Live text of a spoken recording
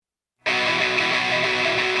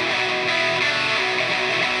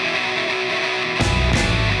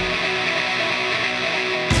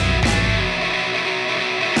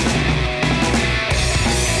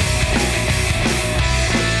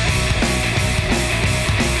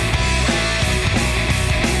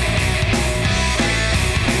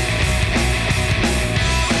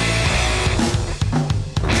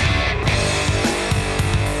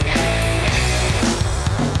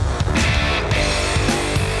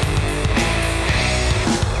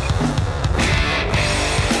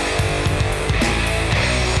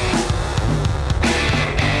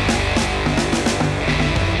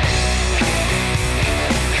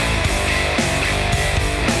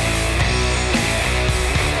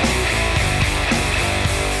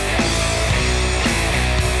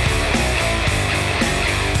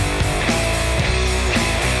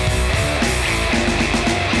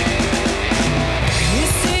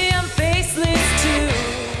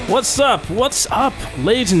What's up? What's up,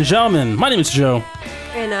 ladies and gentlemen? My name is Joe.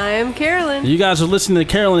 And I am Carolyn. You guys are listening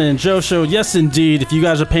to Carolyn and Joe Show. Yes, indeed. If you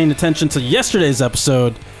guys are paying attention to yesterday's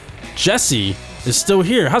episode, Jessie is still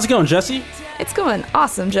here. How's it going, Jessie? It's going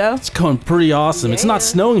awesome, Joe. It's going pretty awesome. Yeah. It's not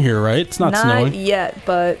snowing here, right? It's not snowing. Not yet,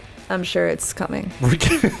 but I'm sure it's coming.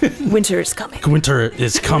 Winter is coming. Winter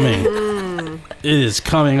is coming. It is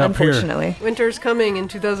coming up here. Unfortunately. Winter's coming in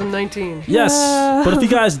 2019. Yes, but if you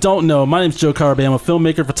guys don't know, my name's Joe Carby. I'm a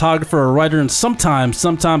filmmaker, photographer, a writer, and sometimes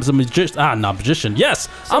a magician. Not magician. Yes,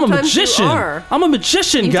 Sometimes I'm a magician. You are. I'm a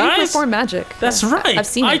magician, you guys. You do perform magic. That's yes. right. I've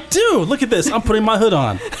seen it. I do. Look at this. I'm putting my hood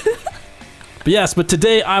on. But yes, but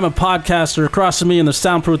today I'm a podcaster. Across from me in the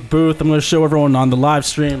soundproof booth, I'm going to show everyone on the live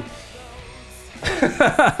stream,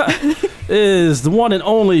 is the one and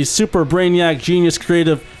only super brainiac, genius,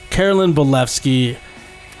 creative, Carolyn Bolevsky.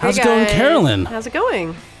 How's it going, Carolyn? How's it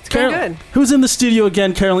going? It's going good. Who's in the studio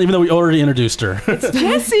again, Carolyn, even though we already introduced her? It's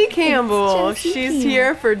Jessie Campbell. She's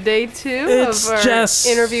here for day 2 of our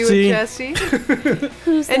interview with Jessie.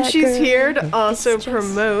 Who's and that she's girl? here to also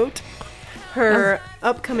promote her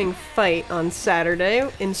upcoming fight on Saturday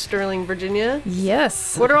in Sterling, Virginia.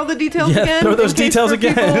 Yes. What are all the details again? Throw those details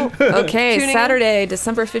again. Okay, Saturday,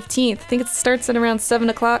 December 15th. I think it starts at around 7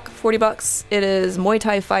 o'clock, $40. It is Muay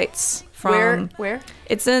Thai fights. Where?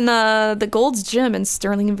 It's in the Gold's Gym in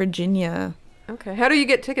Sterling, Virginia. Okay. How do you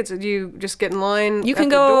get tickets? Do you just get in line You at can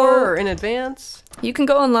the go door or in advance? You can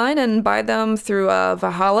go online and buy them through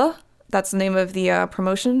Valhalla. That's the name of the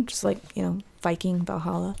promotion, just like, Viking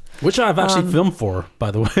Valhalla. Which I've actually filmed for,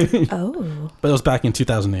 by the way. Oh. But it was back in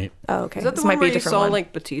 2008. Oh, okay. Is that the This one might where be a you different saw, one.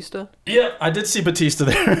 like, Batista? Yeah, I did see Batista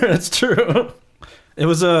there. That's true. It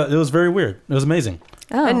was very weird. It was amazing.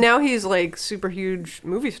 Oh. And now he's, like, super huge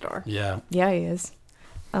movie star. Yeah. Yeah, he is.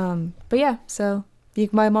 But yeah, so you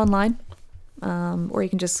can buy them online, or you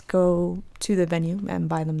can just go to the venue and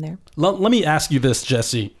buy them there. Let me ask you this,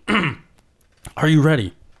 Jessie. Are you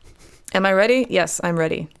ready? Am I ready? Yes, I'm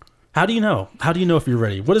ready. How do you know? How do you know if you're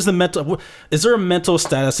ready? What is the mental? Is there a mental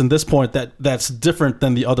status in this point that's different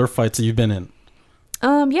than the other fights that you've been in?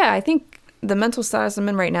 Yeah, I think the mental status I'm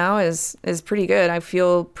in right now is pretty good. I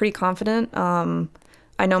feel pretty confident.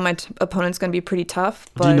 I know my opponent's going to be pretty tough.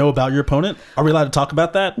 But do you know about your opponent? Are we allowed to talk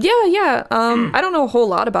about that? Yeah. I don't know a whole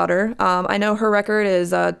lot about her. I know her record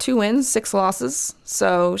is 2 wins, 6 losses.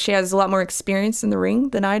 So she has a lot more experience in the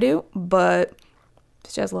ring than I do, but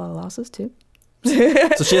she has a lot of losses too.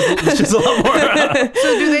 So she has a lot more.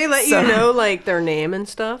 So do they let you know, like, their name and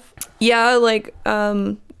stuff? Yeah, like,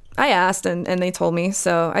 I asked and they told me.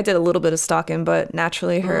 So I did a little bit of stalking, but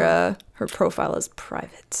naturally her profile is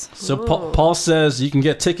private. So Paul says you can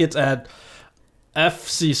get tickets at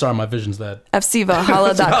sorry, my vision's that.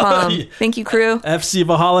 FCValhalla.com. Thank you, crew.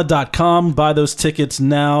 FCValhalla.com. Buy those tickets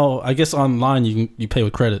now. I guess online you pay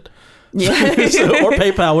with credit. Yeah. Or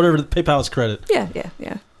PayPal, whatever. PayPal is credit. Yeah.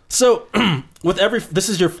 So this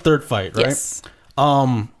is your third fight, right? Yes.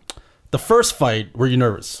 The first fight, were you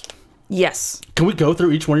nervous? Yes. Can we go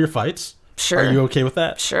through each one of your fights? Sure. Are you okay with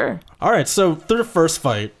that? Sure. All right. So through the first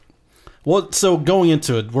fight, so going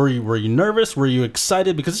into it, were you nervous? Were you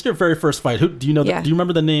excited because it's your very first fight? Who do you know? Yeah. Do you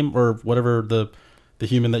remember the name or whatever the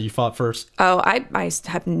human that you fought first? Oh, I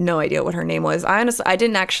have no idea what her name was. I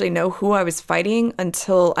didn't actually know who I was fighting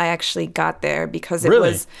until I actually got there because it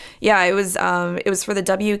was for the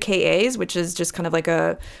WKAs, which is just kind of like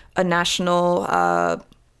a national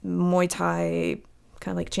Muay Thai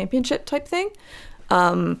kind of like championship type thing.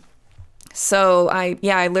 So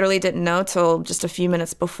I literally didn't know till just a few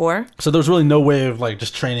minutes before. So there's really no way of like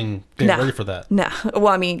just getting ready for that. No. Well,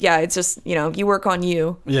 I mean, yeah, it's just, you work on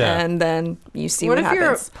you and then you see what happens. What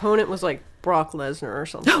if your opponent was like Brock Lesnar or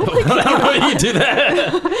something? How do you do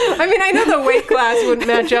that? I mean, I know the weight class wouldn't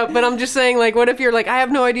match up, but I'm just saying, like, what if you're like, I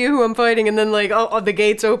have no idea who I'm fighting, and then like, the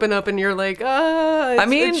gates open up and you're like, it's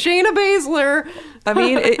Shayna Baszler. I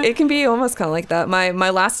mean, it can be almost kind of like that. My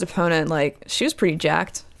last opponent, like, she was pretty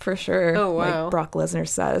jacked. For sure. Oh, wow. Like Brock Lesnar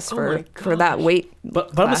status for that weight.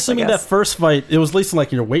 But I'm assuming that first fight, it was at least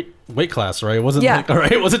like your weight class, right? It wasn't all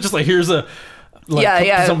right. Was it just like here's a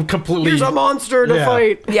some completely here's a monster to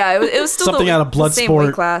fight. Yeah, it was still something out of blood same sport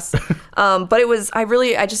weight class. But it was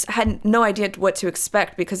I just had no idea what to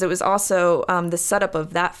expect because it was also the setup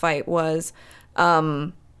of that fight was I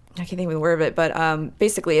can't think of the word of it, but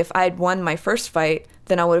basically if I'd won my first fight,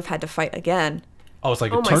 then I would have had to fight again. Oh, it's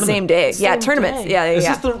like a tournament. Same day. Tournaments. Day.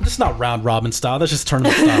 Yeah. It's not round robin style. That's just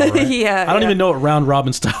tournament style, right? Yeah. I don't even know what round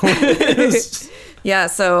robin style is. Yeah.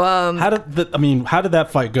 So how did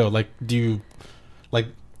that fight go? Like, do you like?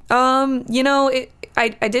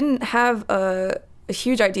 I didn't have a a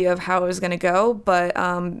huge idea of how it was going to go, but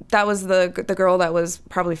that was the girl that was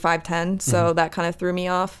probably 5'10", so that kind of threw me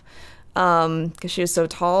off because she was so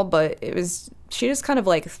tall. But she just kind of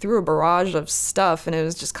like threw a barrage of stuff, and it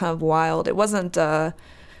was just kind of wild. It wasn't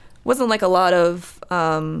like a lot of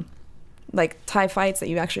like Thai fights that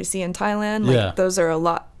you actually see in Thailand. Like those are a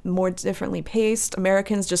lot more differently paced.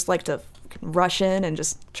 Americans just like to rush in and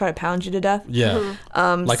just try to pound you to death. Yeah.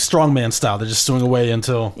 Like strongman style. They're just swing away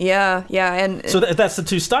until... Yeah. And so that's the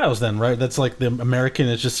two styles then, right? That's like the American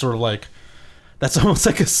is just sort of like... That's almost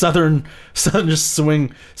like a southern just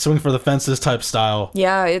swing for the fences type style.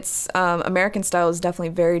 Yeah, it's... American style is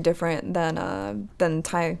definitely very different than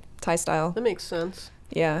Thai style. That makes sense.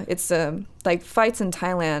 Yeah, it's... like, fights in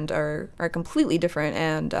Thailand are completely different,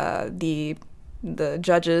 and the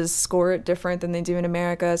judges score it different than they do in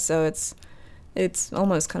America, so it's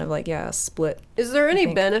almost kind of like a split. Is there any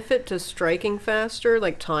benefit to striking faster,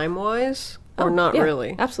 like time-wise, or not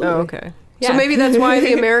really? Absolutely. Oh, okay. Yeah. So maybe that's why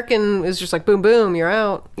the American is just like boom, boom, you're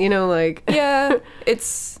out. You know, like yeah,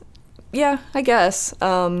 I guess.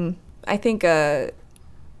 I think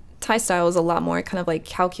Thai style is a lot more kind of like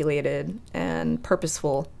calculated and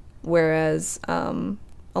purposeful, whereas a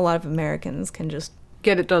lot of Americans can just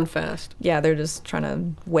get it done fast. Yeah, they're just trying to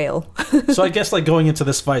wail. So I guess like going into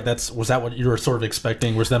this fight, was that what you were sort of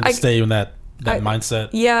expecting? Was them to stay in that mindset?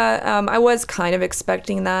 Yeah, I was kind of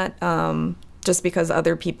expecting that, just because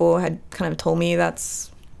other people had kind of told me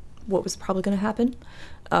that's what was probably going to happen.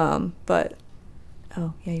 But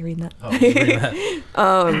oh yeah, you're reading that. Oh, you're reading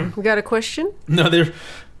that. We got a question? No,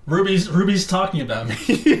 Ruby's talking about me.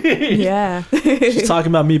 Yeah. She's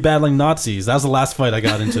talking about me battling Nazis. That was the last fight I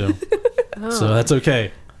got into. So that's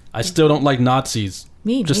okay. I still don't like Nazis.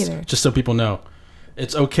 Me neither. Just so people know.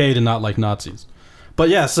 It's okay to not like Nazis. But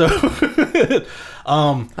yeah, so...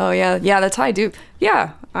 oh, yeah. Yeah, the Thai do.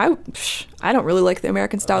 Yeah, I don't really like the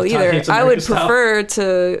American style either. I would prefer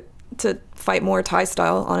to fight more Thai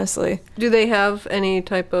style, honestly. Do they have any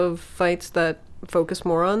type of fights that focus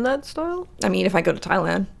more on that style? I mean, if I go to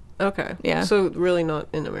Thailand. Okay. Yeah. So really not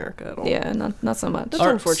in America at all. Yeah, not so much. That's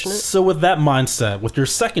unfortunate. So with that mindset, with your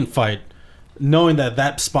second fight, knowing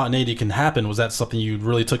that spontaneity can happen, was that something you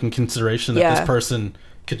really took in consideration, that this person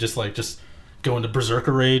could just go into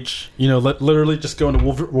berserker rage? You know, literally just go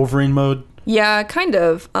into Wolverine mode? Yeah, kind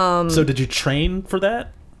of. So did you train for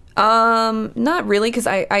that? Not really, because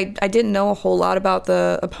I didn't know a whole lot about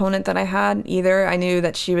the opponent that I had either. I knew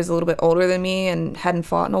that she was a little bit older than me and hadn't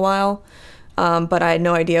fought in a while, but I had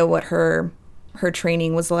no idea what her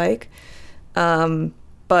training was like.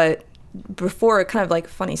 But before, kind of like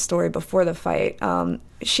funny story, before the fight,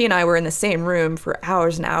 she and I were in the same room for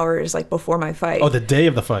hours and hours, like before my fight. Oh, the day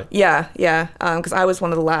of the fight? Yeah, because I was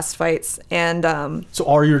one of the last fights. And so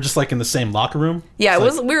are you just like in the same locker room? Yeah,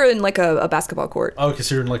 we were in like a basketball court. Oh,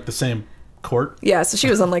 because you're in like the same court? Yeah, so she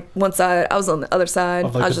was on like one side, I was on the other side.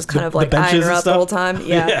 I was just kind of like eyeing her up the whole time.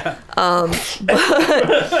 Yeah.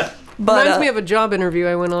 But reminds me of a job interview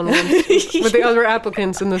I went on once with the other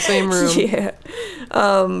applicants in the same room. Yeah.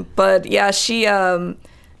 But yeah, she had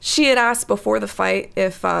asked before the fight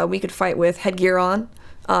if we could fight with headgear on.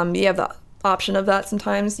 You have the option of that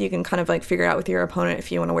sometimes. You can kind of like figure out with your opponent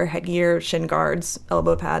if you want to wear headgear, shin guards,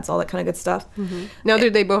 elbow pads, all that kind of good stuff. Mm-hmm. Now, do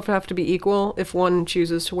they both have to be equal if one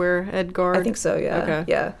chooses to wear head guard? I think so, yeah. Okay.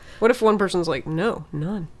 Yeah. What if one person's like, no,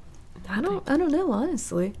 none? I don't know,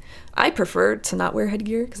 honestly. I prefer to not wear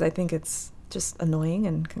headgear because I think it's just annoying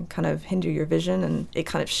and can kind of hinder your vision, and it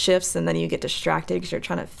kind of shifts, and then you get distracted because you're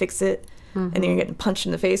trying to fix it, and then you're getting punched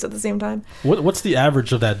in the face at the same time. What's the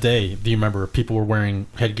average of that day? Do you remember if people were wearing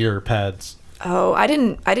headgear or pads? Oh, I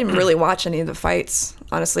didn't really watch any of the fights,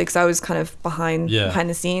 honestly, because I was kind of behind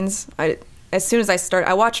the scenes. As soon as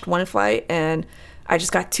I watched one fight, and I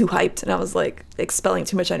just got too hyped, and I was like expelling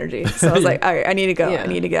too much energy. So I was like, all right, I need to go. Yeah. I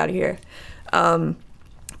need to get out of here. But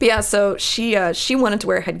yeah, so she wanted to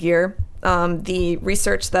wear headgear. The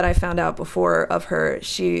research that I found out before of her,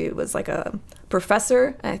 she was like a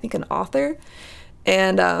professor, and I think an author.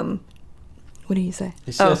 And what did he say?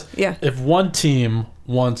 He says, if one team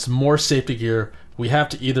wants more safety gear, we have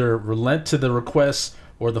to either relent to the requests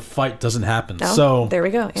or the fight doesn't happen. Oh, so there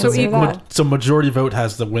we go. So majority vote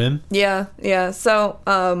has the win? Yeah. So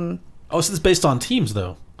so it's based on teams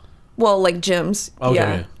though. Well, like gyms.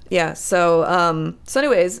 Okay. Yeah. So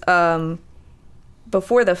anyways,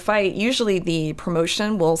 before the fight, usually the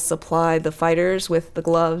promotion will supply the fighters with the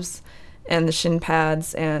gloves and the shin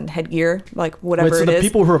pads and headgear, like whatever it is. the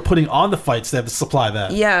people who are putting on the fights, they have to supply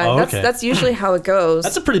that. Yeah, that's usually how it goes.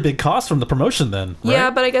 That's a pretty big cost from the promotion then, right? Yeah,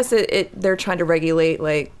 but I guess they're trying to regulate,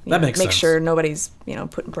 like, make sense. Sure nobody's,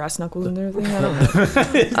 putting brass knuckles in their thing. I don't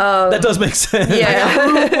know. That does make sense.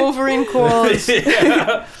 Yeah. Wolverine claws.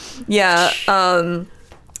 Yeah.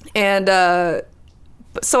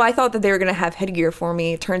 So I thought that they were going to have headgear for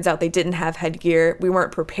me. Turns out they didn't have headgear. We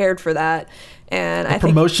weren't prepared for that. And the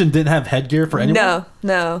promotion didn't have headgear for anyone?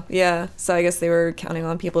 No, yeah. So I guess they were counting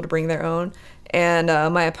on people to bring their own. And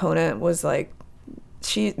my opponent was like,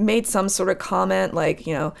 she made some sort of comment like,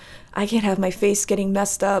 I can't have my face getting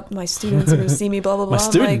messed up. My students are going to see me, blah, blah, blah. My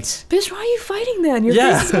students. I'm like, bitch, why are you fighting then? Your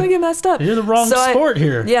face is going to get messed up. You're the wrong sport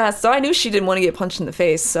here. Yeah, so I knew she didn't want to get punched in the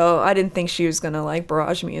face. So I didn't think she was going to, like,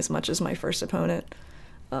 barrage me as much as my first opponent.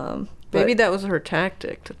 Maybe that was her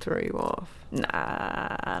tactic to throw you off. Nah,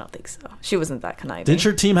 I don't think so. She wasn't that conniving. Didn't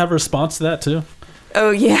your team have a response to that too?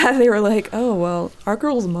 Oh yeah, they were like, "Oh well, our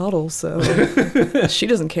girl's a model, so she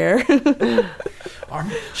doesn't care."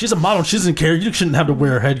 She's a model. She doesn't care. You shouldn't have to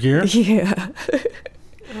wear headgear. Yeah.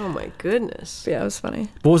 Oh my goodness. Yeah, it was funny.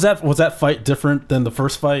 But was that fight different than the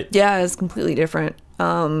first fight? Yeah, it was completely different.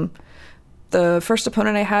 The first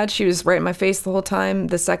opponent I had, she was right in my face the whole time.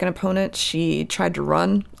 The second opponent, she tried to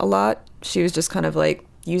run a lot. She was just kind of like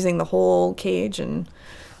using the whole cage. And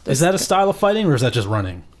is that a style of fighting, or is that just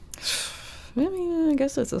running? I mean, I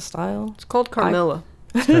guess it's a style. It's called Carmella.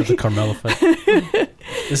 It's kind of the Carmella fight.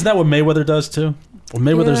 Isn't that what Mayweather does too? Well,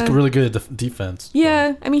 Mayweather's really good at defense.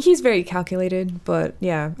 Yeah, I mean, he's very calculated, but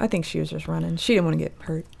yeah, I think she was just running. She didn't want to get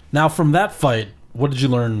hurt. Now, from that fight, what did you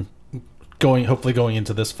learn hopefully going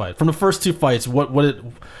into this fight? From the first two fights,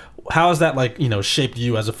 how has that, like, shaped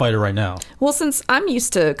you as a fighter right now? Well, since I'm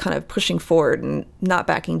used to kind of pushing forward and not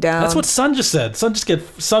backing down. That's what Sun just said.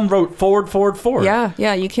 Sun wrote forward.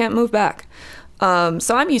 Yeah, you can't move back.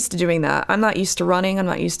 So I'm used to doing that. I'm not used to running. I'm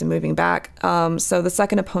not used to moving back. So the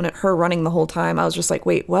second opponent, her running the whole time, I was just like,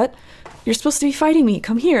 wait, what? You're supposed to be fighting me.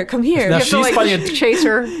 Come here. Now you have she's to, like, fighting chase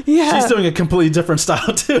her. Yeah. She's doing a completely different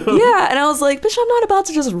style too. Yeah, and I was like, bitch, I'm not about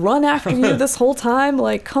to just run after you this whole time.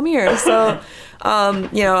 Like, come here. So,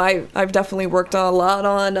 I've definitely worked a lot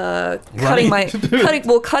on cutting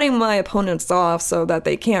my opponents off so that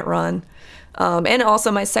they can't run. And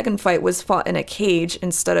also my second fight was fought in a cage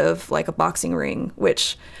instead of like a boxing ring,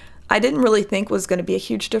 which I didn't really think was going to be a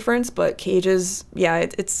huge difference, but cages, yeah,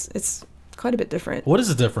 it's quite a bit different. What is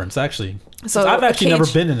the difference, actually? So I've actually never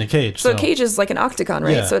been in a cage. So a cage is like an octagon,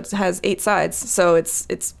 right? Yeah. So it has 8 sides. So it's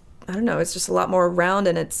I don't know, it's just a lot more round,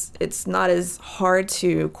 and it's not as hard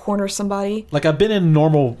to corner somebody. Like, I've been in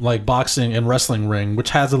normal, like, boxing and wrestling ring,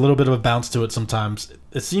 which has a little bit of a bounce to it sometimes.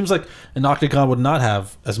 It seems like an octagon would not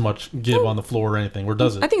have as much give on the floor or anything, or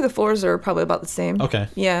does it? I think the floors are probably about the same. Okay.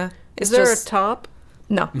 Yeah. Is there a top?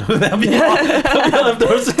 No. That'd be all,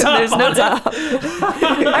 there's a top. There's no top.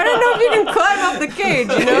 I don't know if you can climb up the cage,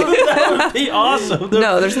 That would be awesome.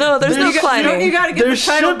 There's no climbing. You gotta get the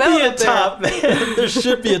title belt up top, man. There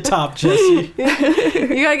should be a top, Jessie.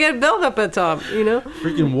 You gotta get a belt up at top,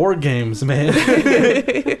 Freaking war games, man.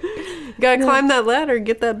 You gotta climb that ladder and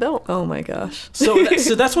get that belt. Oh my gosh. So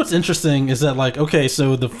that's what's interesting is that, like, okay,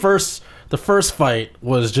 so the first fight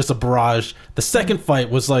was just a barrage. The second fight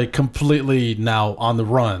was like completely now on the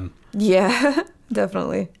run. Yeah,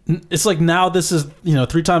 definitely. It's like, now this is 3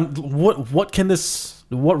 times.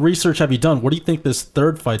 What research have you done? What do you think this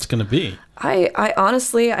third fight's going to be? I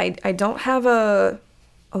honestly I don't have a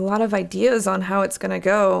lot of ideas on how it's going to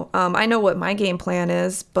go. I know what my game plan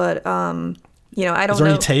is, but I don't know. Is there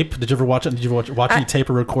any tape? Did you ever watch it? Did you watch any tape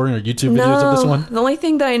or recording or YouTube videos of this one? The only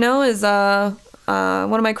thing that I know is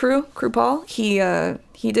one of my crew Paul, he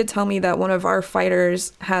did tell me that one of our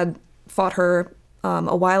fighters had fought her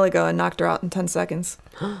a while ago and knocked her out in 10 seconds.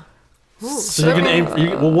 So you can aim.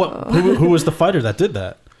 Who was the fighter that did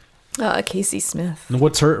that? Casey Smith. And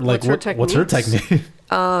what's her technique?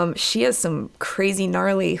 She has some crazy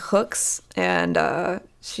gnarly hooks, and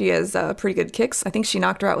she has pretty good kicks. I think she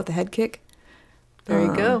knocked her out with a head kick. There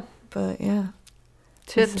you go. But yeah,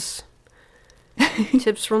 tips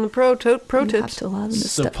from the pro tips.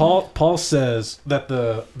 So Paul says that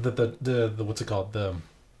the what's it called, that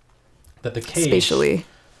the cage spatially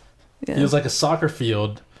feels like a soccer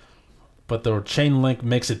field, but the chain link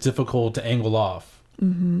makes it difficult to angle off.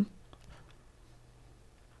 Mm-hmm.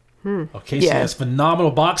 Okay, she has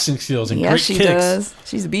phenomenal boxing skills and great kicks. Yeah, she does.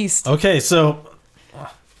 She's a beast. Okay, so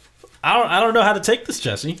I don't know how to take this,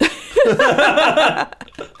 Jessie.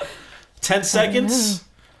 10 seconds.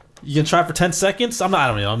 You can try for 10 seconds. I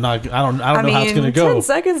don't know how it's gonna go. 10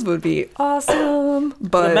 seconds would be awesome. them.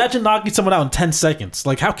 But imagine knocking someone out in 10 seconds.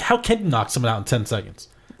 Like, how can you knock someone out in 10 seconds?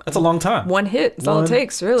 That's a long time. One hit is all it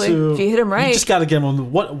takes, really. If you hit them right. You just got to get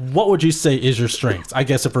them. What would you say is your strength? I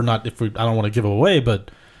guess I don't want to give away, but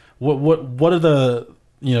what are the,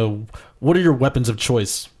 what are your weapons of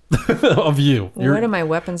choice of you? What are my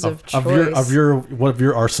weapons of choice? Of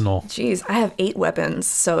your arsenal? Jeez, I have 8 weapons,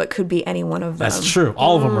 so it could be any one of them. That's true.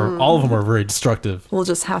 All of them are very destructive. We'll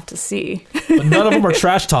just have to see. But none of them are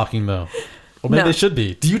trash talking, though. Well, maybe they should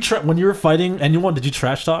be. Do you when you were fighting anyone? Did you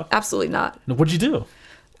trash talk? Absolutely not. What'd you do?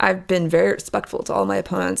 I've been very respectful to all my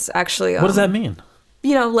opponents. Actually, what does that mean?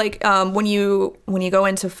 When you go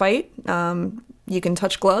into fight, you can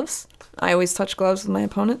touch gloves. I always touch gloves with my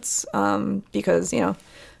opponents because I have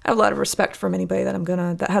a lot of respect from anybody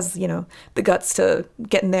that has the guts to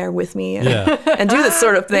get in there with me and, and do this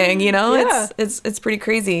sort of thing. It's pretty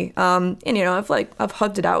crazy. I've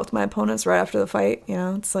hugged it out with my opponents right after the fight.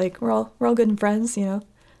 It's like we're all good friends.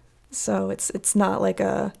 So it's not like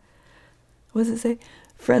a, what does it say?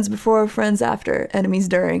 Friends before, friends after, enemies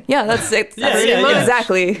during. Yeah, that's it.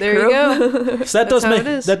 Exactly. There you go. So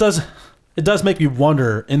it does make me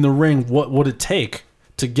wonder in the ring, what would it take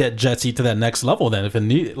to get Jessie to that next level? Then,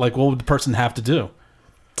 what would the person have to do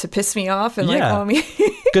to piss me off and call me?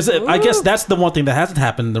 Because I guess that's the one thing that hasn't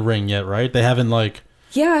happened in the ring yet, right? They haven't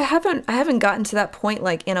Yeah, I haven't gotten to that point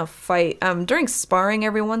in a fight. During sparring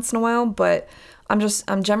every once in a while, but I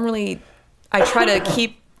try to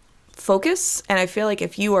keep focus, and I feel like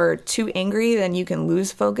if you are too angry, then you can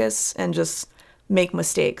lose focus and just make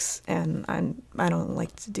mistakes, and I don't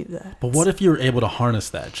like to do that. But what if you're able to harness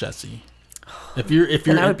that, Jessie? If you're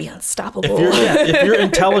then I would be unstoppable. If your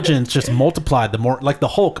intelligence just multiplied, the more like the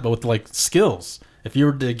Hulk, but with skills. If you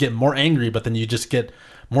were to get more angry, but then you just get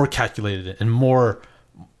more calculated and more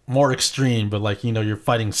extreme, but you're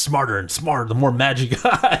fighting smarter and smarter, the more magic you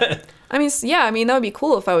got. I mean, that would be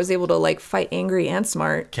cool if I was able to fight angry and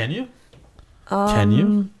smart. Can you? Can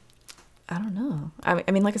you? I don't know.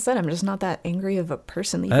 I mean, like I said, I'm just not that angry of a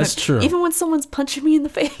person. That's true. Even when someone's punching me in the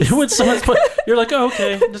face. You're like, oh,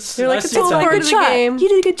 okay. You're like, it's all part of the game. You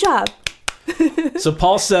did a good job. So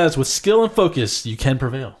Paul says, with skill and focus, you can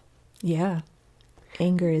prevail. Yeah.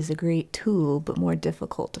 Anger is a great tool, but more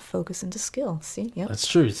difficult to focus into skill. See, yeah, that's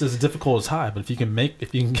true. It says difficult is high, but if you can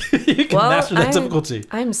master that difficulty.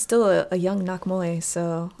 I'm still a young Nakmoy,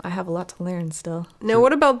 so I have a lot to learn still. Now,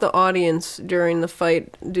 what about the audience during the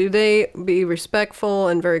fight? Do they be respectful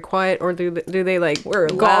and very quiet, or do they we're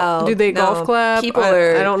loud? Do they golf clap? People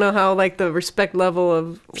are. I don't know how the respect level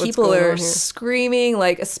of what's people going are on here. Screaming.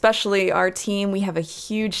 Especially our team. We have a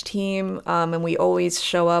huge team, and we always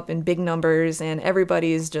show up in big numbers, and everybody's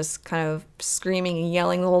just kind of screaming and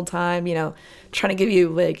yelling the whole time, trying to give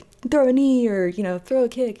you throw a knee or throw a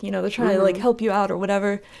kick, they're trying to help you out or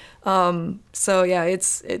whatever. So yeah,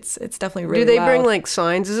 it's definitely really Do they loud. bring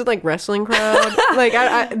signs? Is it like wrestling crowd?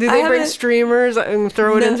 Do they bring streamers and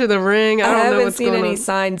throw it into the ring? I haven't seen any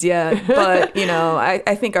signs yet, but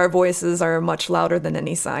I think our voices are much louder than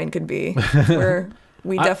any sign could be.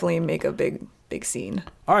 We definitely make a big scene.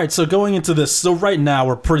 All right, so going into this, so right now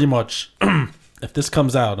we're pretty much if this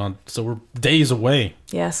comes out so we're days away.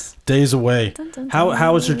 Yes. Days away. Dun, dun, dun.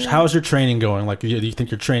 How is your training going? Do you think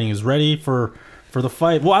your training is ready for the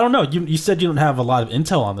fight? Well, I don't know. You said you don't have a lot of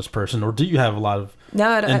intel on this person, or do you have a lot of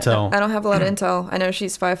intel? I don't have a lot of intel. I know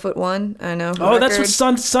she's 5'1". I know. Oh, that's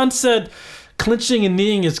what Sun said. Clinching and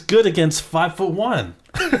kneeing is good against 5'1".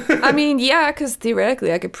 I mean, yeah, because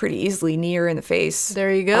theoretically I could pretty easily knee her in the face.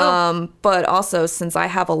 There you go. But also, since I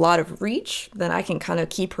have a lot of reach, then I can kind of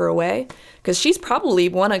keep her away. Because she's probably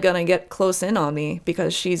gonna get close in on me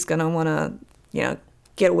because she's gonna wanna,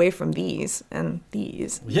 get away from these and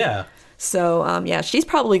these. Yeah. So she's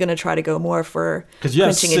probably gonna try to go more for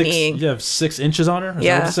clinching and kneeing. You have 6 inches on her. Is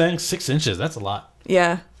that what you're saying? 6 inches. That's a lot.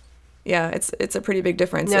 Yeah. Yeah, it's a pretty big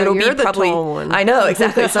difference. Now, It'll you're be probably the tall one. I know,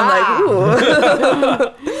 exactly. So I'm like,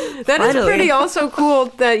 ooh. That is pretty also cool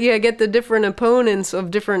that you get the different opponents of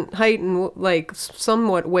different height and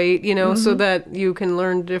somewhat weight, so that you can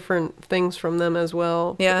learn different things from them as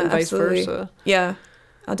well. Yeah, and vice absolutely. versa. Yeah,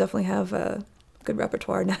 I'll definitely have a good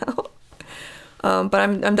repertoire now. But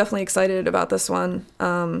I'm definitely excited about this one.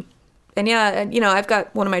 And I've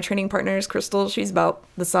got one of my training partners, Crystal. She's about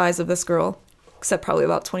the size of this girl, except probably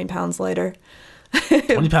about 20 pounds lighter.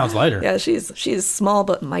 20 pounds lighter? Yeah, she's small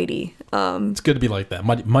but mighty. It's good to be like that.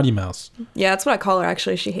 Muddy Mouse. Yeah, that's what I call her,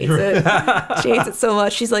 actually. She hates it. She hates it so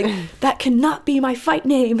much. She's like, that cannot be my fight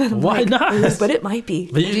name. Why not? But it might be.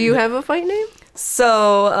 Do you have a fight name?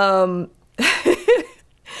 So,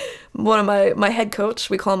 one of my head coach,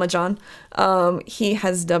 we call him a John, he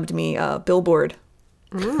has dubbed me Billboard.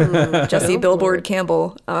 Jessie Billboard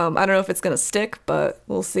Campbell. I don't know if it's gonna stick, but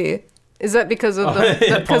we'll see. Is that because of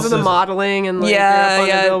the modeling and like on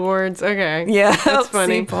the billboards? Okay, yeah, that's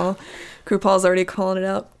funny. Paul. Crew Paul's already calling it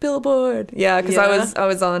out. Billboard. Yeah, because I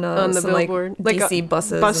was on the some billboard. Like DC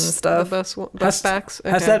buses and stuff. Bus backs.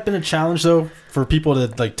 Okay. Has that been a challenge though for people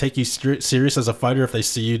to like take you serious as a fighter if they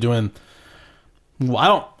see you doing?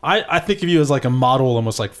 Well, I think of you as like a model,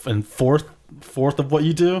 almost like in fourth of what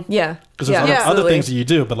you do. Yeah, because there's other things that you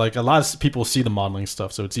do, but like a lot of people see the modeling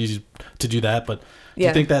stuff, so it's easy to do that. But do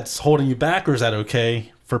you think that's holding you back, or is that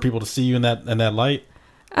okay for people to see you in that light?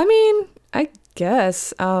 I mean, I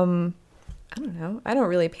guess. I don't know. I don't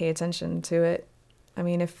really pay attention to it. I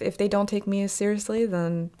mean, if they don't take me as seriously,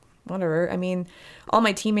 then whatever. I mean, all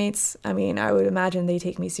my teammates, I mean, I would imagine they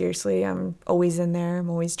take me seriously. I'm always in there. I'm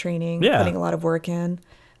always training, putting a lot of work in.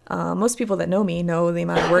 Most people that know me know the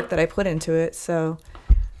amount of work that I put into it. So,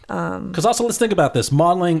 because also let's think about this.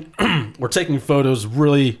 Modeling, we're taking photos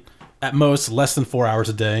really at most less than 4 hours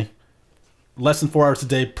a day. Less than 4 hours a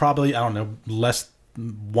day, probably, I don't know, less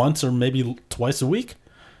once or maybe twice a week.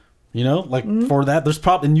 You know, like for that, there's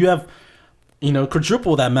probably, and you have, you know,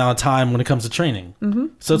 quadruple that amount of time when it comes to training.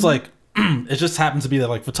 So it's like, it just happens to be that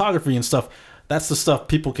like photography and stuff, that's the stuff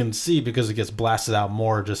people can see because it gets blasted out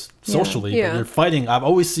more just socially. But you're fighting. I've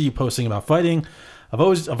always seen you posting about fighting. I've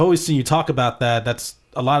always seen you talk about that. That's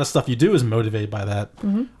a lot of stuff you do is motivated by that.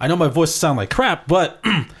 I know my voice sounds like crap, but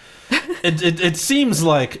it seems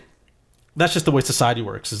like that's just the way society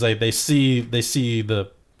works. Is they see the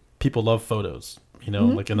people love photos. You know,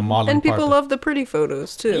 like in the modeling and people part, love the pretty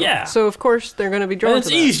photos too. Yeah. So of course they're going to be drawn. And it's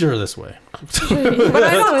to that. easier this way. But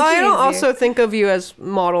I don't also think of you as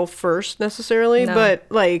model first necessarily. No. But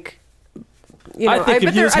like, you know, I think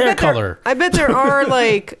of you as hair color. I bet there are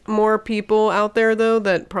like more people out there though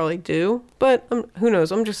that probably do. But who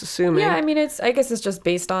knows? I'm just assuming. Yeah, I mean, I guess it's just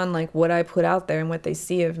based on like what I put out there and what they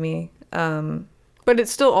see of me. But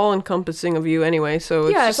it's still all encompassing of you anyway, so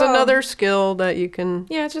it's just another skill that you can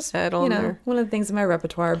just add on there. One of the things in my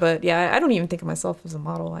repertoire. But yeah, I don't even think of myself as a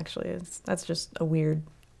model. Actually, that's just a weird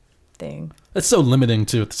thing. It's so limiting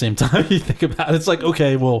too. At the same time, you think about it, it's like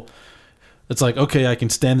okay, I can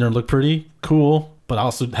stand there and look pretty, cool, but I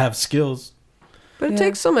also have skills. But it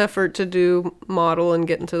takes some effort to do model and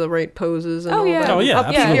get into the right poses and all that. Oh yeah,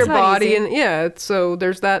 upkeep your body and so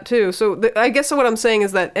there's that too. So I guess what I'm saying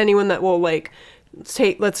is that anyone that will like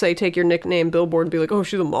let's say take your nickname Billboard and be like, oh,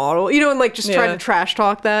 she's a model, you know, and like just try to trash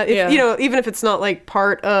talk that, you know, even if it's not like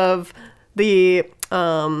part of the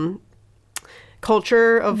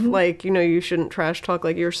culture of like, you know, you shouldn't trash talk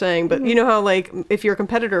like you're saying, but you know how like if your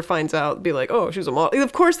competitor finds out, be like, oh, she's a model,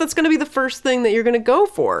 of course that's going to be the first thing that you're going to go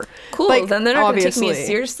for. Cool. Like, then they're not going to take me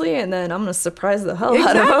seriously, and then I'm going to surprise the hell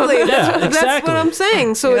out of them. That's what I'm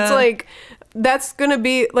saying. So it's like that's going to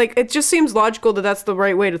be like, it just seems logical that that's the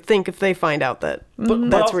right way to think if they find out that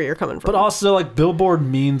that's where you're coming from. But also like Billboard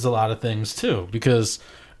means a lot of things too, because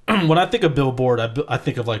when I think of Billboard, I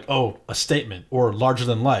think of like, oh, a statement or larger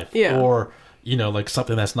than life, or you know, like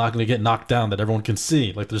something that's not going to get knocked down that everyone can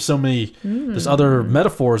see. Like there's so many, there's other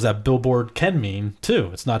metaphors that Billboard can mean too.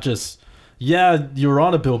 It's not just, you were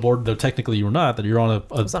on a billboard, though technically you were not, that you're on a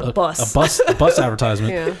bus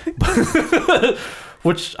advertisement.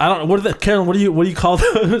 Which I don't know. Karen, what do you call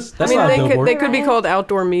those? That's not a billboard. They could be called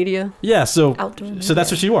outdoor media. Yeah, so that's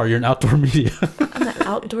what you are. You're an outdoor media. I'm an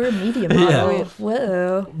outdoor media model. Yeah.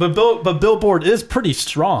 Whoa. But Billboard is pretty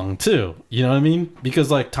strong too. You know what I mean? Because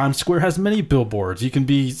like Times Square has many billboards. You can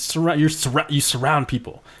be you surround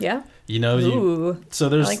people. Yeah. You know, so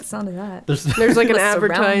there's I like the sound of that. There's like an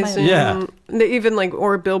advertising, even like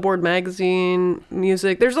or Billboard magazine,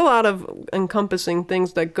 music. There's a lot of encompassing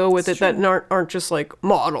things that go with it that aren't just like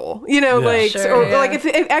model, you know, like like if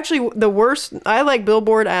actually the worst. I like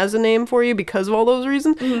Billboard as a name for you because of all those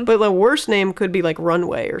reasons, but the worst name could be like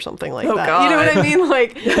Runway or something like that. God. You know what I mean?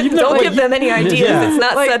 Like don't give them any ideas. It's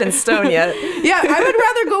not set in stone yet. Yeah, I would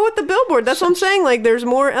rather go with the Billboard. That's what I'm saying. Like there's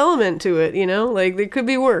more element to it. You know, like it could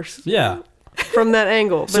be worse. Yeah. From that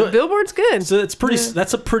angle, but Billboard's good. So it's pretty.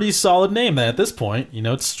 That's a pretty solid name at this point. You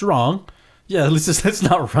know, it's strong. Yeah, at least it's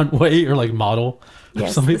not Runway or like Model.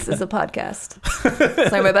 Yes, this is a podcast.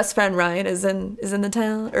 Sorry, my best friend Ryan is in the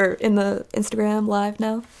town or in the Instagram live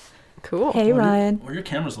now. Cool. Hey Ryan. Well, your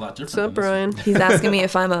camera's a lot different. What's up, Ryan? He's asking me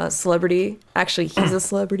if I'm a celebrity. Actually, he's a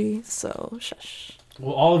celebrity. So shush.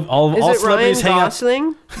 Well, all celebrities hang out.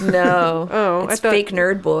 No. It's fake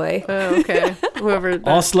nerd boy. Oh, okay. Whoever.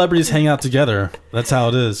 All celebrities hang out together. That's how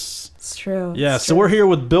it is. It's true. Yeah. So we're here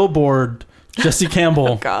with Billboard, Jessie Campbell.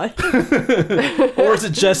 Oh God. Or is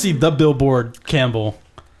it Jessie the Billboard Campbell?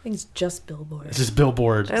 I think it's just Billboard. It's just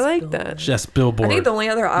Billboard. I like that. Just Billboard. I think the only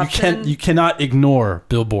other option... You cannot ignore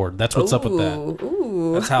Billboard. That's what's up with that.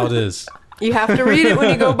 Ooh. That's how it is. You have to read it when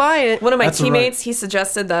you go buy it. One of my teammates, he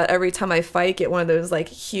suggested that every time I fight, get one of those like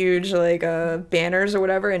huge like banners or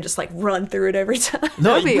whatever, and just like run through it every time.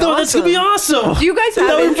 No, that's gonna be awesome. Do you guys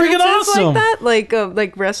have entrances like that,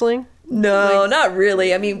 like wrestling? No, not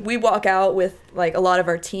really. I mean, we walk out with like a lot of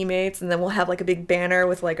our teammates, and then we'll have like a big banner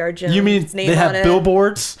with like our gym's name on it. You mean they have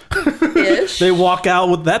billboards? Ish. They walk out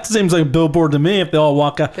with that. Seems like a billboard to me. If they all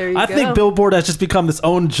walk out, I think Billboard has just become this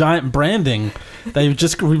own giant branding that we've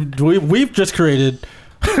just created.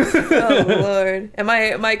 Oh Lord! And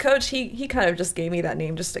my coach, he kind of just gave me that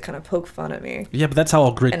name just to kind of poke fun at me. Yeah, but that's how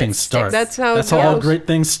all great things start. That's how all great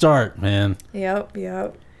things start, man. Yep.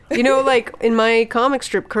 You know, like in my comic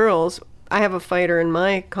strip Curls, I have a fighter in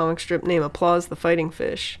my comic strip named Applause the Fighting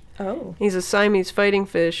Fish. Oh. He's a Siamese fighting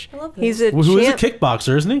fish. I love this. Who is a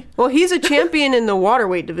kickboxer, isn't he? Well, he's a champion in the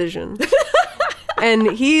waterweight division.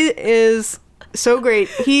 And he is so great.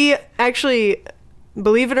 He actually,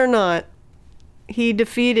 believe it or not, he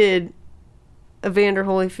defeated Evander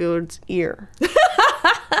Holyfield's ear.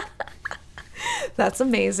 That's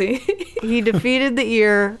amazing. He defeated the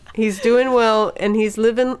ear. He's doing well, and he's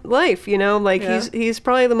living life. You know, like he's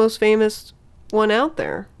probably the most famous one out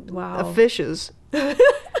there. Wow. Of fishes.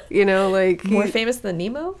 You know, like more famous than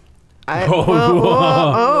Nemo.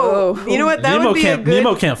 Whoa. You know what? That would be a good...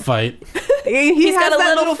 Nemo can't fight. He's got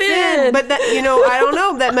that little fin, but that, you know, I don't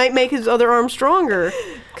know. That might make his other arm stronger.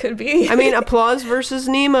 Could be. I mean, Applause versus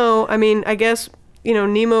Nemo. I mean, I guess. You know,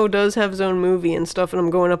 Nemo does have his own movie and stuff, and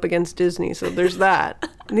I'm going up against Disney, so there's that.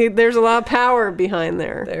 There's a lot of power behind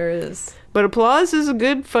there. There is. But Applause is a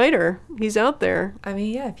good fighter. He's out there. I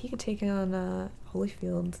mean, yeah, if he could take on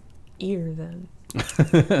Holyfield's ear, then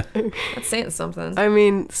that's saying something. I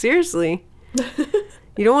mean, seriously.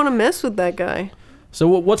 You don't want to mess with that guy. So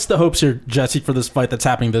what's the hopes here, Jessie, for this fight that's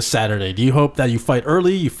happening this Saturday? Do you hope that you fight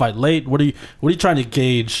early, you fight late? What are you trying to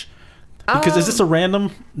gauge? Because is this a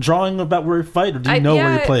random drawing about where you fight, or do you know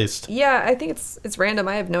where you're placed? Yeah, I think it's random.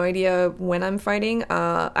 I have no idea when I'm fighting.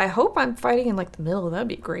 I hope I'm fighting in like the middle. That'd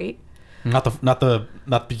be great. Not the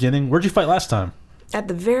beginning. Where'd you fight last time? At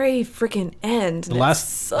the very freaking end. The last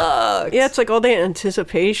sucks. Yeah, it's like all the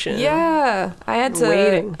anticipation. Yeah, I had to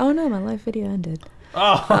waiting. Oh no, my live video ended.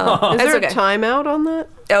 Oh, is there a timeout on that?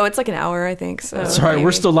 Oh, it's like an hour, I think. So that's all right. Maybe.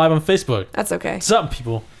 We're still live on Facebook. That's okay. What's up,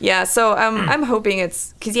 people? Yeah, so I'm hoping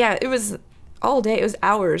it's because it was all day. It was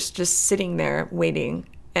hours just sitting there waiting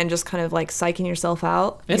and just kind of like psyching yourself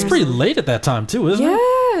out. It's pretty late at that time too, isn't it?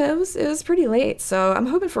 Yeah, it was pretty late. So I'm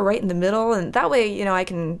hoping for right in the middle, and that way, I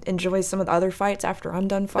can enjoy some of the other fights after I'm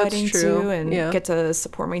done fighting too, and get to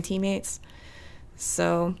support my teammates.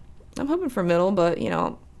 So I'm hoping for middle, but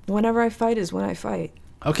whenever I fight is when I fight.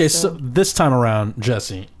 Okay, so this time around,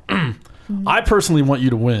 Jessie, I personally want you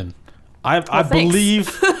to win. I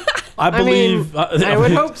believe. I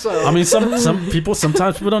would hope so. I mean, sometimes people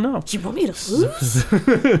don't know. You want me to lose?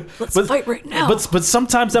 Let's fight right now. But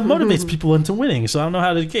sometimes that motivates people into winning. So I don't know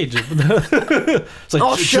how to gauge it. It's like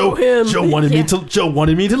I'll show him. Joe wanted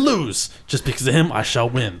me to lose. Just because of him, I shall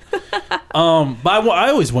win. But I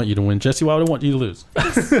always want you to win, Jessie. Why would I want you to lose?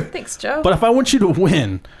 Thanks, Joe. But if I want you to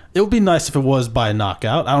win, it would be nice if it was by a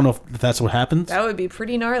knockout. I don't know if that's what happens. That would be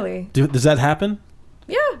pretty gnarly. Does that happen?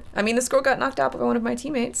 Yeah, I mean, this girl got knocked out by one of my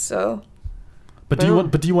teammates, so. But do you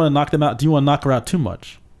want to knock them out? Do you want to knock her out too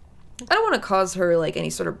much? I don't want to cause her like any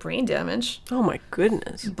sort of brain damage. Oh my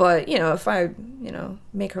goodness! But if I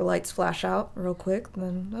make her lights flash out real quick,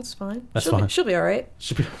 then that's fine. She'll be all right.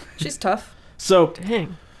 She's tough. So,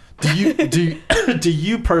 dang. Do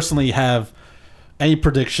you personally have any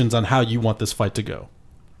predictions on how you want this fight to go?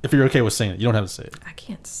 If you're okay with saying it, you don't have to say it. I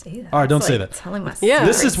can't say that. All right, don't say that. Telling my yeah,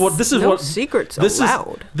 this is what secrets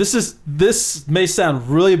allowed. This may sound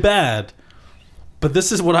really bad, but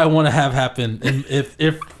this is what I want to have happen. And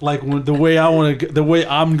if like the way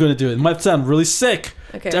I'm going to do it, it might sound really sick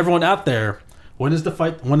to everyone out there. When is the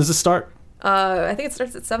fight? When does it start? I think it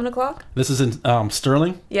starts at 7:00. This is in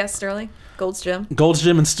Sterling. Yes, Sterling. Gold's Gym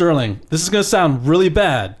in Sterling. This is going to sound really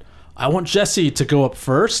bad. I want Jessie to go up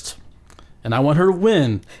first. And I want her to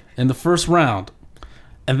win in the first round.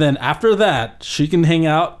 And then after that, she can hang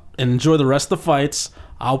out and enjoy the rest of the fights.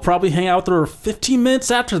 I'll probably hang out with her 15 minutes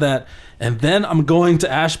after that. And then I'm going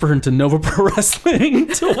to Ashburn to Nova Pro Wrestling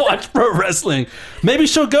to watch pro wrestling. Maybe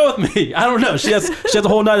she'll go with me. I don't know. She has a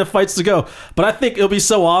whole night of fights to go. But I think it'll be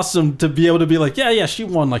so awesome to be able to be like, yeah, she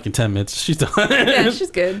won like in 10 minutes. She's done. Yeah, she's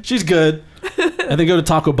good. She's good. And then go to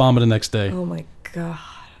Taco Bomba the next day. Oh my God.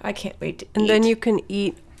 I can't wait to eat. And then you can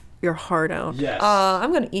eat your heart out. Yes.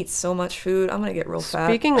 I'm gonna eat so much food. I'm gonna get real fat.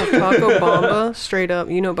 Speaking of Taco Bamba, straight up,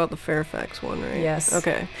 you know about the Fairfax one, right? Yes.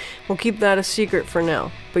 Okay. We'll keep that a secret for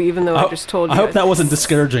now. But even though I just told you, I hope that wasn't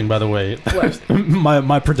discouraging, by the way. What?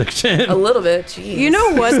 my prediction. A little bit. Jeez. You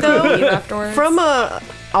know what though? Afterwards? From a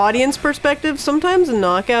audience perspective, sometimes a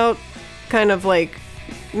knockout kind of like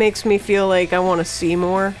makes me feel like I want to see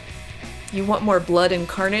more. You want more blood and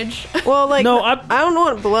carnage? Well, like, no, I don't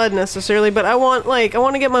want blood necessarily, but I want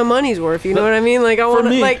to get my money's worth. You know what I mean? Like, I want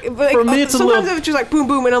to, like, for me, it's sometimes it's just like boom,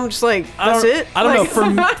 boom, and I'm just like, that's it. I don't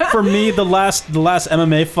know. For me, the last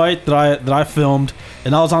MMA fight that I filmed,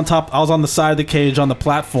 and I was on the side of the cage on the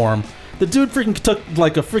platform. The dude freaking took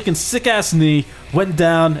like a freaking sick ass knee, went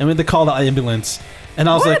down, and we had to call the ambulance. And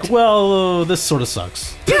I was like, well, this sort of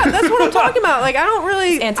sucks. Yeah, that's what I'm talking about. Like, I don't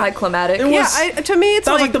really... It's anticlimactic. To me, it's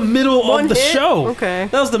that was like the middle of the show. Okay.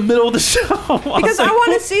 That was the middle of the show. Because I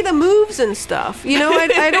want to see the moves and stuff. You know,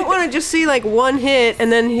 I don't want to just see like one hit and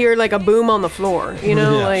then hear like a boom on the floor. You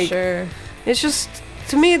know, like... Sure. It's just,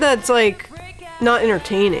 to me, that's like not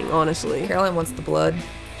entertaining, honestly. Carolyn wants the blood.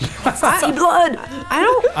 Wants to see blood.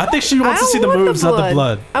 I think she wants to see the moves, not the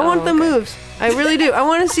blood. I want the moves. I really do. I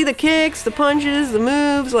want to see the kicks, the punches, the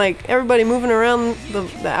moves, like everybody moving around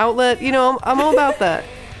the outlet. You know, I'm all about that.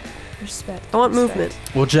 Respect. I want movement.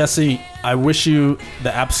 Well, Jessie, I wish you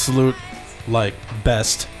the absolute, like,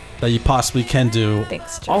 best that you possibly can do.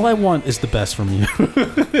 Thanks, Joe. All I want is the best from you.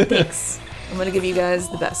 Thanks. I'm going to give you guys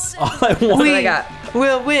the best. All I want. That's what I got.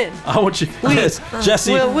 We'll win. I want you. Yes,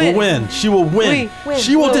 Jessie will win. She will win. Win.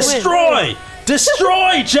 She will destroy.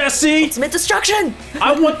 Destroy, Jessie! Ultimate destruction!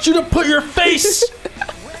 I want you to put your face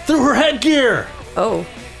through her headgear. Oh.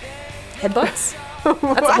 Headbutts?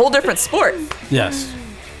 That's a whole different sport. Yes.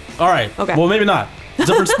 All right. Okay. Well, maybe not.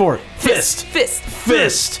 Different sport. Fist.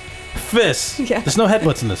 Fist. Yeah. There's no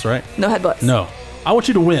headbutts in this, right? No headbutts. No. I want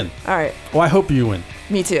you to win. All right. Well, I hope you win.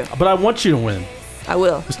 Me too. But I want you to win. I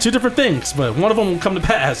will. There's two different things, but one of them will come to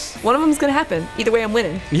pass. One of them's going to happen. Either way, I'm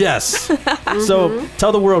winning. Yes. So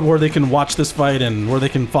tell the world where they can watch this fight and where they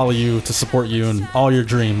can follow you to support you and all your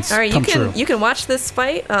dreams. All right, come true. You can watch this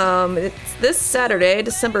fight. It's this Saturday,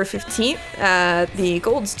 December 15th at the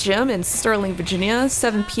Gold's Gym in Sterling, Virginia,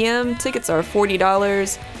 7 p.m. Tickets are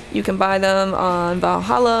 $40. You can buy them on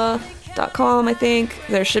Valhalla.com, I think.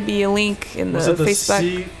 There should be a link in the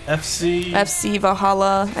Facebook. FC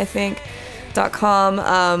Valhalla, I think.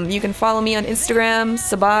 .com. You can follow me on Instagram,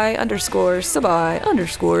 Sabai_Jessie.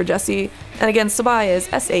 And again, Sabai is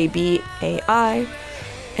SABAI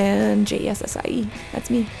and JESSIE. That's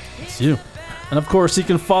me. That's you. And of course, you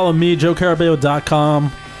can follow me,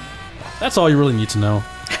 JoeCarabeo.com. That's all you really need to know.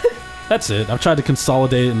 That's it. I've tried to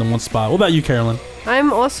consolidate it into one spot. What about you, Carolyn?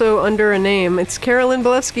 I'm also under a name. It's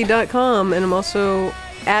CarolynValevsky.com, and I'm also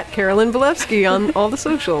at Carolyn Valevsky on all the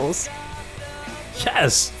socials.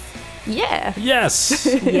 Yes. Yeah. Yes.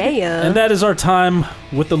 Yeah. And that is our time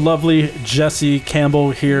with the lovely Jessie Campbell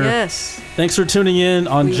here. Yes. Thanks for tuning in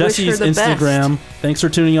on Jessie's Instagram. Best. Thanks for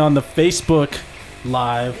tuning on the Facebook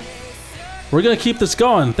Live. We're going to keep this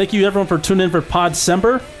going. Thank you, everyone, for tuning in for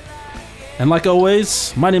Podsember. And like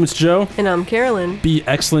always, my name is Joe. And I'm Carolyn. Be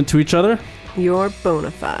excellent to each other. You're bona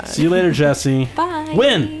fide. See you later, Jessie. Bye.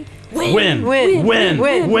 Win. Win. Win. Win. Win. Win.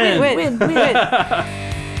 Win. Win. Win. Win.